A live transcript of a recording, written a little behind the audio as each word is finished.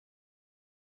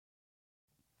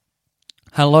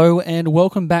Hello and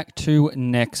welcome back to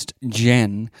Next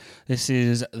Gen. This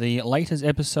is the latest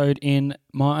episode in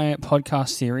my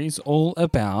podcast series all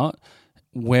about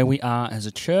where we are as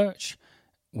a church,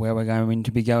 where we're going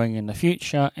to be going in the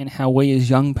future, and how we as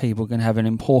young people can have an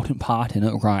important part in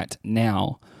it right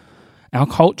now. Our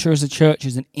culture as a church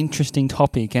is an interesting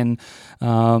topic, and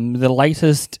the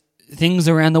latest things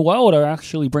around the world are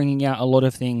actually bringing out a lot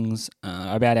of things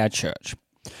about our church.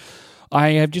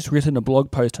 I have just written a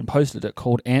blog post and posted it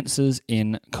called Answers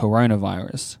in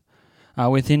Coronavirus.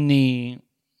 Within the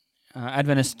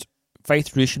Adventist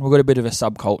faith tradition, we've got a bit of a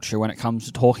subculture when it comes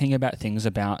to talking about things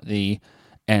about the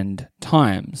end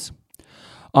times.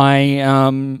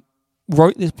 I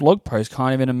wrote this blog post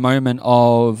kind of in a moment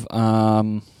of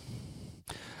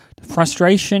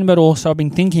frustration, but also I've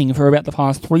been thinking for about the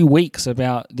past 3 weeks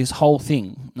about this whole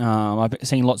thing. I've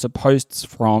seen lots of posts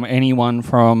from anyone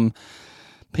from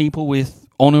people with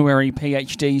honorary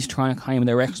PhDs trying to claim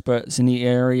they're experts in the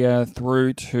area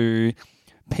through to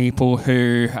people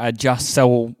who just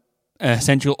sell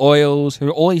essential oils, who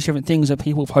all these different things are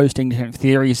people posting different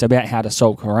theories about how to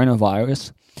solve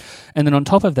coronavirus. And then on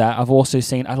top of that, I've also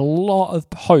seen a lot of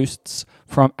posts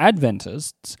from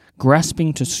Adventists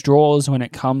grasping to straws when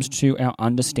it comes to our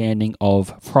understanding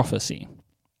of prophecy.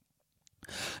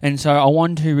 And so I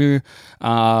want to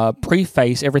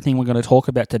preface everything we're going to talk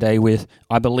about today with,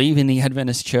 I believe in the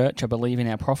Adventist Church, I believe in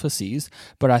our prophecies,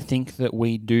 but I think that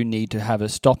we do need to have a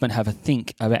stop and have a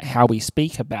think about how we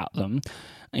speak about them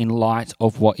in light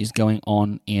of what is going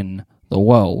on in the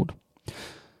world.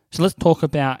 So let's talk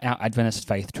about our Adventist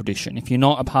faith tradition. If you're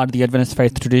not a part of the Adventist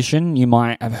faith tradition, you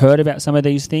might have heard about some of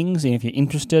these things. And if you're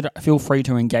interested, feel free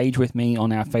to engage with me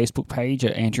on our Facebook page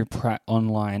at Andrew Pratt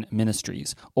Online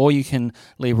Ministries. Or you can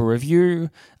leave a review,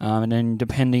 and then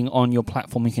depending on your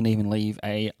platform, you can even leave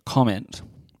a comment.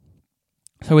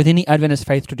 So within the Adventist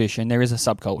faith tradition, there is a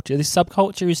subculture. This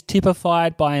subculture is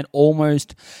typified by an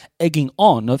almost egging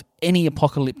on of any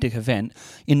apocalyptic event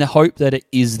in the hope that it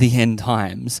is the end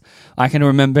times. I can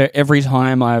remember every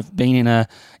time I've been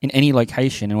in any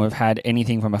location and we've had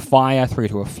anything from a fire through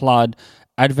to a flood,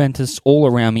 Adventists all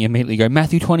around me immediately go,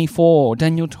 Matthew 24,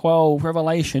 Daniel 12,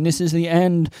 Revelation, this is the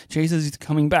end, Jesus is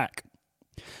coming back.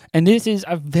 And this is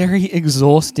a very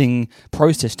exhausting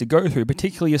process to go through,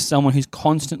 particularly as someone who's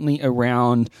constantly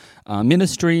around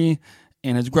ministry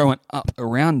and has grown up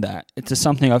around that. It's just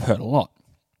something I've heard a lot.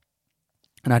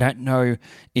 And I don't know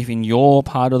if in your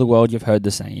part of the world you've heard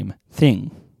the same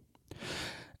thing.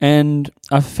 And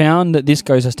I've found that this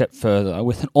goes a step further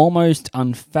with an almost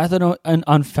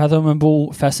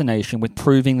unfathomable fascination with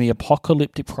proving the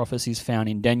apocalyptic prophecies found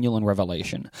in Daniel and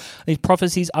Revelation. These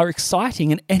prophecies are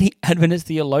exciting, and any Adventist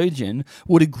theologian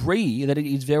would agree that it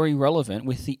is very relevant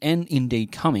with the end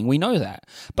indeed coming. We know that.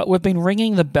 But we've been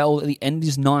ringing the bell that the end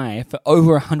is nigh for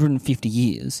over 150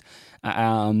 years.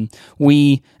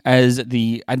 We, as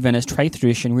the Adventist faith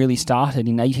tradition, really started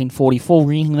in 1844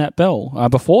 ringing that bell.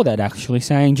 Before that, actually,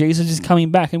 saying Jesus is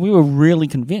coming back. And we were really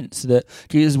convinced that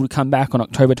Jesus would come back on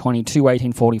October 22,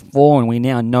 1844, and we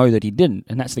now know that he didn't.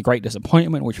 And that's the great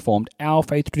disappointment which formed our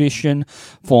faith tradition,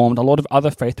 formed a lot of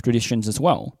other faith traditions as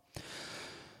well.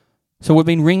 So we've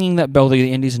been ringing that bell that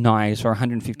the end is nigh for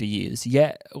 150 years,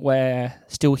 yet we're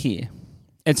still here.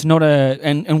 It's not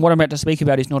and what I'm about to speak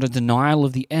about is not a denial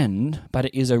of the end, but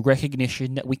it is a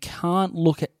recognition that we can't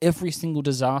look at every single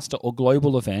disaster or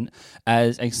global event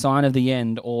as a sign of the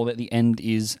end or that the end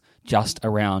is just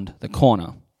around the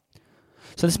corner.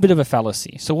 So this is a bit of a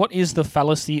fallacy. So what is the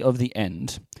fallacy of the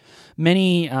end?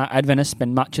 Many Adventists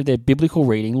spend much of their biblical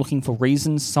reading looking for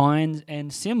reasons, signs,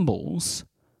 and symbols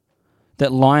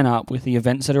that line up with the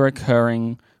events that are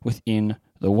occurring within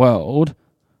the world.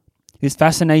 This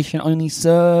fascination only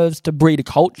serves to breed a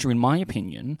culture, in my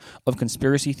opinion, of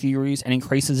conspiracy theories and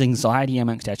increases anxiety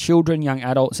amongst our children, young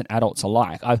adults, and adults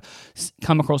alike. I've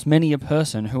come across many a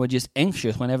person who are just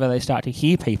anxious whenever they start to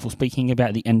hear people speaking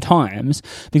about the end times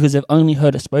because they've only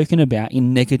heard it spoken about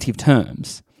in negative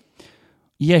terms.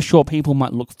 Yeah, sure, people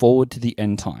might look forward to the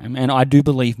end time, and I do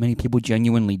believe many people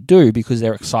genuinely do because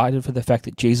they're excited for the fact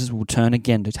that Jesus will return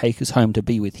again to take us home to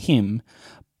be with him,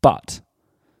 but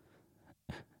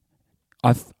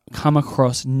I've come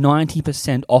across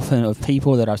 90% often of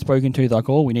people that I've spoken to like,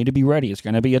 oh, we need to be ready. It's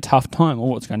going to be a tough time.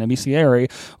 Oh, it's going to be scary.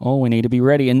 Oh, we need to be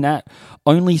ready. And that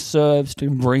only serves to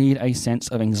breed a sense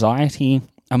of anxiety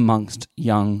amongst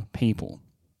young people.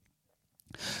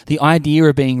 The idea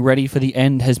of being ready for the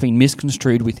end has been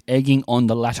misconstrued with egging on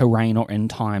the latter rain or end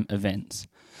time events.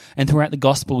 And throughout the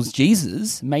Gospels,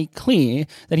 Jesus made clear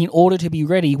that in order to be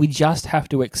ready, we just have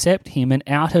to accept him and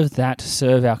out of that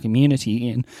serve our community.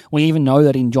 And we even know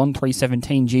that in John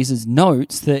 3:17, Jesus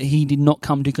notes that he did not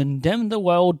come to condemn the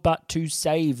world, but to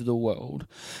save the world.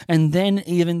 And then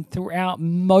even throughout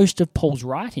most of Paul's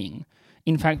writing,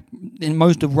 in fact, in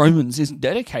most of Romans is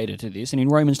dedicated to this, and in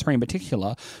Romans 3 in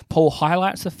particular, Paul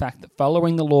highlights the fact that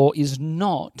following the law is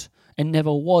not and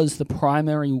never was the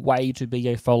primary way to be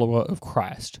a follower of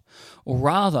Christ. Or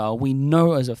rather, we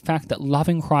know as a fact that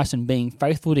loving Christ and being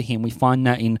faithful to him, we find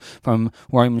that from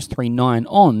Romans 3:9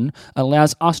 on,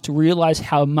 allows us to realize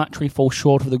how much we fall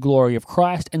short of the glory of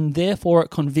Christ, and therefore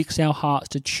it convicts our hearts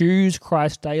to choose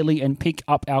Christ daily and pick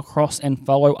up our cross and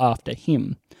follow after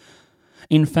him.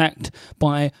 In fact,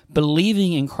 by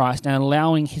believing in Christ and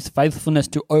allowing his faithfulness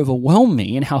to overwhelm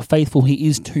me and how faithful he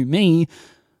is to me,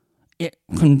 it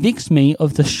convicts me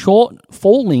of the short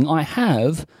falling I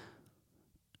have,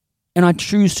 and I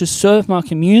choose to serve my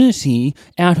community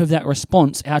out of that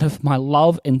response, out of my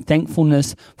love and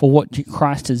thankfulness for what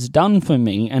Christ has done for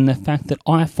me and the fact that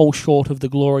I fall short of the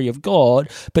glory of God,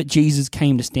 but Jesus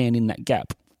came to stand in that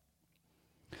gap.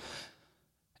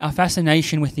 Our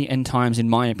fascination with the end times, in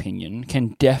my opinion,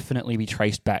 can definitely be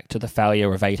traced back to the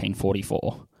failure of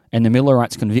 1844 and the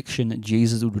Millerites' conviction that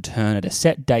Jesus would return at a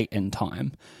set date and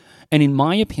time. And in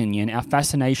my opinion, our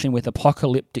fascination with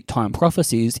apocalyptic time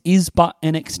prophecies is but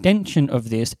an extension of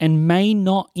this and may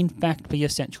not in fact be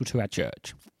essential to our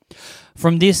church.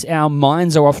 From this, our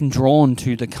minds are often drawn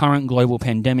to the current global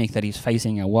pandemic that is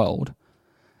facing our world.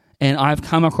 And I've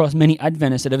come across many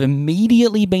Adventists that have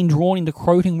immediately been drawn into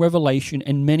quoting Revelation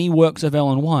and many works of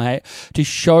Ellen White to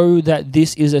show that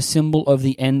this is a symbol of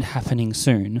the end happening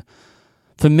soon.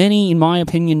 For many, in my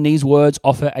opinion, these words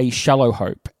offer a shallow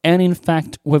hope. And in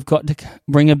fact, we've got to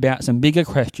bring about some bigger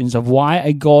questions of why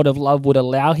a God of love would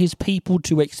allow his people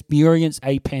to experience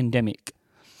a pandemic.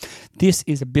 This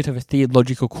is a bit of a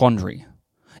theological quandary.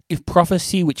 If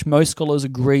prophecy, which most scholars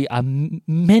agree are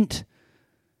meant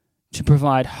to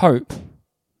provide hope,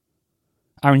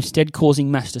 are instead causing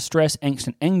mass distress, angst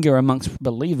and anger amongst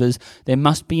believers, there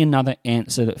must be another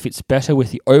answer that fits better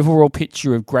with the overall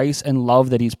picture of grace and love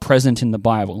that is present in the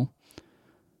Bible.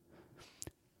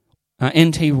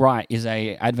 N.T. Wright is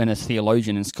an Adventist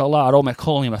theologian and scholar. I'd almost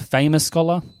call him a famous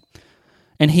scholar.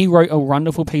 And he wrote a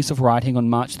wonderful piece of writing on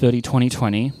March 30,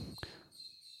 2020.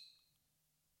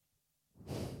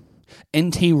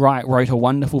 N.T. Wright wrote a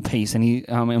wonderful piece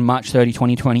on March 30,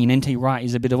 2020, and N.T. Wright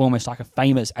is a bit of almost like a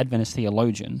famous Adventist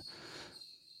theologian.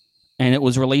 And it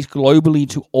was released globally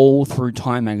to all through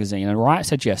Time magazine. And Wright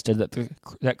suggested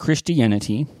that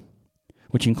Christianity,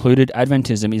 which included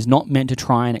Adventism, is not meant to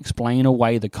try and explain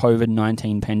away the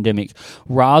COVID-19 pandemic.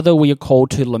 Rather, we are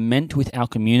called to lament with our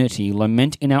community,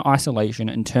 lament in our isolation,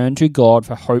 and turn to God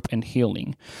for hope and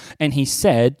healing. And he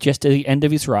said, just at the end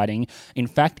of his writing, in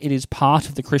fact, it is part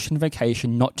of the Christian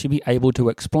vocation not to be able to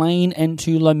explain and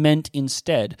to lament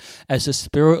instead. As the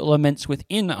Spirit laments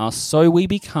within us, so we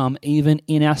become, even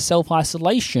in our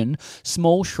self-isolation,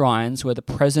 small shrines where the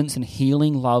presence and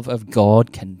healing love of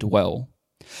God can dwell.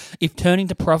 If turning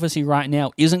to prophecy right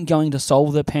now isn't going to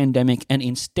solve the pandemic and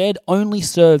instead only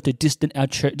serve to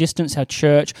distance our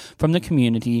church from the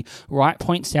community, Wright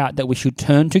points out that we should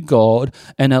turn to God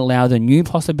and allow the new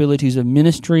possibilities of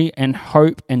ministry and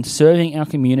hope and serving our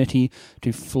community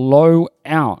to flow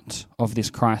out of this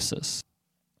crisis.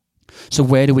 So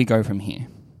where do we go from here?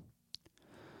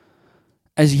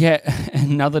 As yet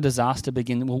another disaster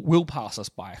will pass us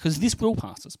by, because this will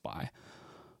pass us by.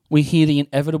 We hear the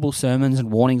inevitable sermons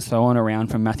and warnings thrown around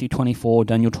from Matthew 24,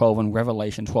 Daniel 12, and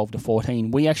Revelation 12 to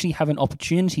 14. We actually have an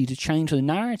opportunity to change the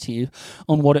narrative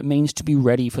on what it means to be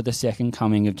ready for the second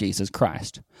coming of Jesus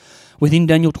Christ. Within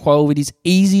Daniel 12, it is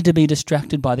easy to be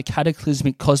distracted by the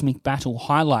cataclysmic cosmic battle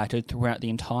highlighted throughout the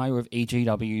entire of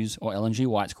E.G.W.'s or Ellen G.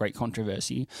 White's Great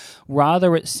Controversy.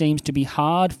 Rather, it seems to be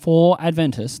hard for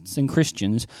Adventists and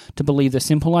Christians to believe the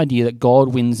simple idea that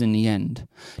God wins in the end.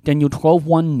 Daniel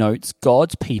 12:1 notes,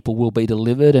 God's people will be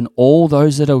delivered and all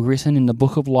those that are written in the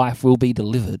book of life will be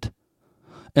delivered.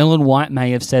 Ellen White may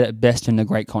have said it best in the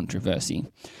Great Controversy.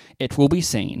 It will be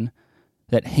seen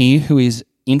that he who is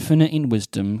infinite in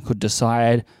wisdom could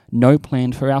decide no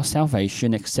plan for our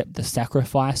salvation except the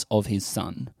sacrifice of his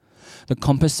Son.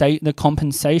 The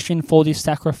compensation for this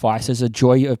sacrifice is a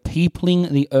joy of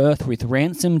peopling the earth with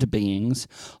ransomed beings,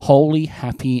 holy,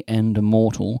 happy, and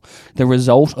immortal. The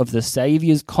result of the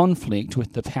Saviour's conflict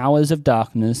with the powers of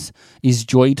darkness is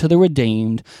joy to the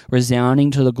redeemed,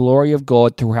 resounding to the glory of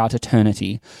God throughout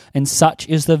eternity. And such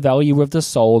is the value of the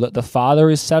soul that the Father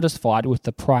is satisfied with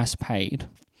the price paid.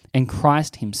 And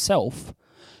Christ himself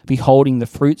beholding the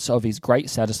fruits of his great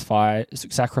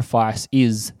sacrifice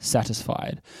is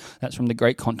satisfied. That's from the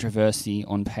Great Controversy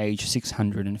on page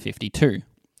 652.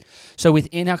 So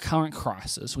within our current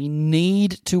crisis, we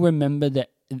need to remember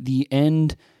that the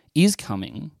end is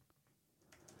coming.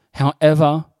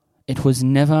 However, it was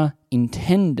never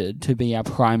intended to be our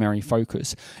primary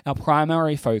focus. Our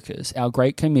primary focus, our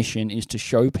Great Commission, is to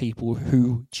show people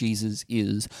who Jesus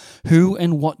is, who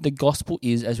and what the gospel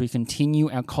is as we continue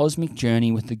our cosmic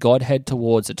journey with the Godhead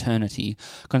towards eternity.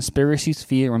 Conspiracies,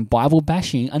 fear, and Bible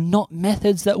bashing are not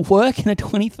methods that work in a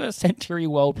 21st century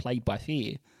world plagued by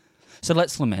fear. So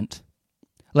let's lament.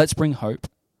 Let's bring hope.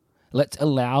 Let's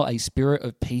allow a spirit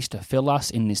of peace to fill us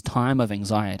in this time of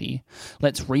anxiety.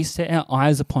 Let's reset our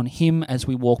eyes upon him as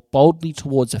we walk boldly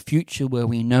towards a future where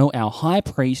we know our high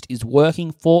priest is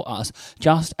working for us,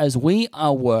 just as we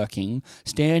are working,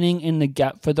 standing in the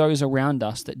gap for those around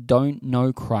us that don't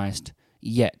know Christ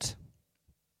yet.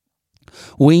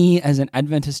 We, as an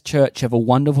Adventist church, have a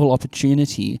wonderful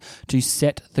opportunity to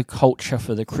set the culture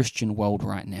for the Christian world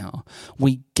right now.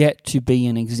 We get to be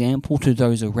an example to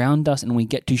those around us, and we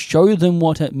get to show them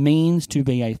what it means to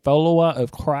be a follower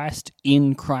of Christ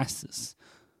in crisis.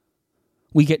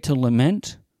 We get to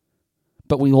lament,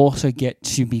 but we also get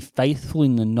to be faithful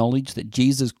in the knowledge that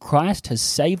Jesus Christ has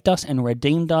saved us and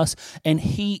redeemed us, and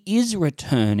he is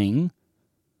returning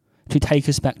to take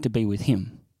us back to be with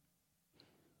him.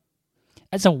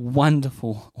 That's a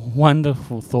wonderful,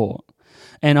 wonderful thought.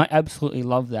 And I absolutely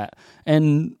love that.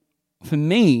 And for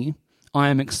me, I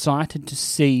am excited to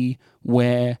see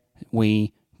where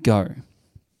we go.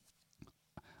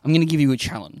 I'm going to give you a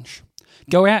challenge.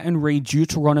 Go out and read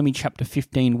Deuteronomy chapter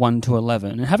 15, 1 to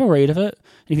 11, and have a read of it.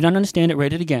 And if you don't understand it,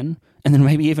 read it again, and then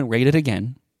maybe even read it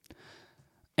again.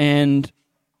 And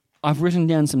I've written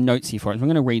down some notes here for it. I'm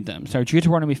going to read them. So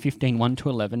Deuteronomy 15, 1 to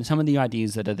 11, some of the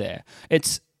ideas that are there.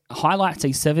 It highlights a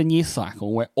 7-year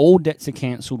cycle where all debts are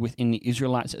cancelled within the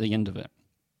Israelites at the end of it.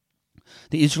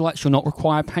 The Israelites shall not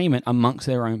require payment amongst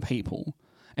their own people,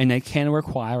 and they can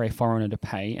require a foreigner to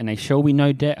pay, and there shall be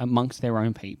no debt amongst their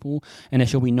own people, and there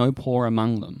shall be no poor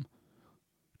among them.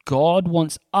 God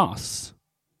wants us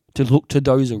to look to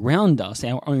those around us,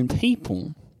 our own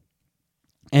people,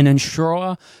 and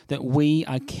ensure that we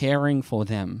are caring for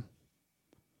them.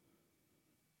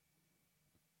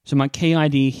 So my key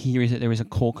idea here is that there is a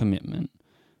core commitment.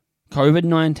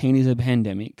 COVID-19 is a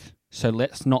pandemic, so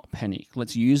let's not panic.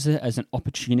 Let's use it as an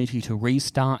opportunity to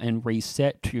restart and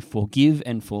reset, to forgive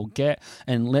and forget,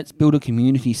 and let's build a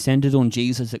community centered on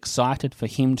Jesus, excited for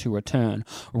him to return,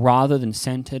 rather than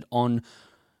centered on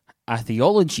a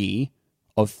theology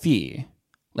of fear.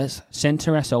 Let's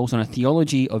center ourselves on a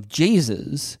theology of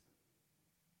Jesus,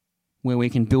 where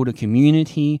we can build a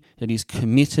community that is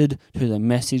committed to the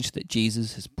message that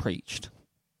Jesus has preached.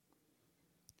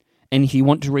 And if you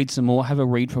want to read some more, have a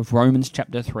read of Romans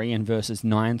chapter 3 and verses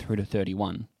 9 through to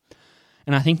 31.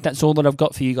 And I think that's all that I've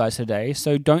got for you guys today.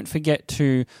 So don't forget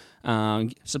to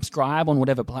subscribe on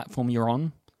whatever platform you're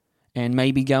on, and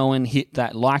maybe go and hit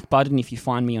that like button if you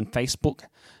find me on Facebook,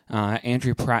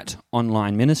 Andrew Pratt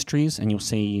Online Ministries, and you'll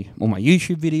see all my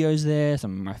YouTube videos there,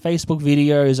 some of my Facebook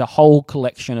videos, a whole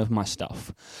collection of my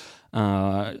stuff.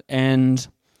 And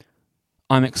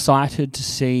I'm excited to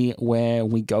see where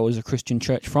we go as a Christian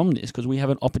church from this, because we have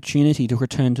an opportunity to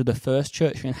return to the first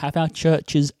church and have our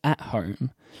churches at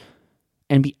home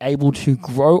and be able to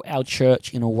grow our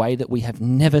church in a way that we have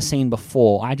never seen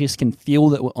before. I just can feel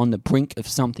that we're on the brink of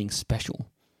something special.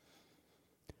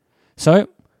 So,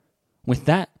 with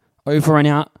that, over and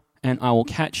out, and I will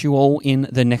catch you all in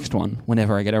the next one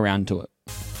whenever I get around to it.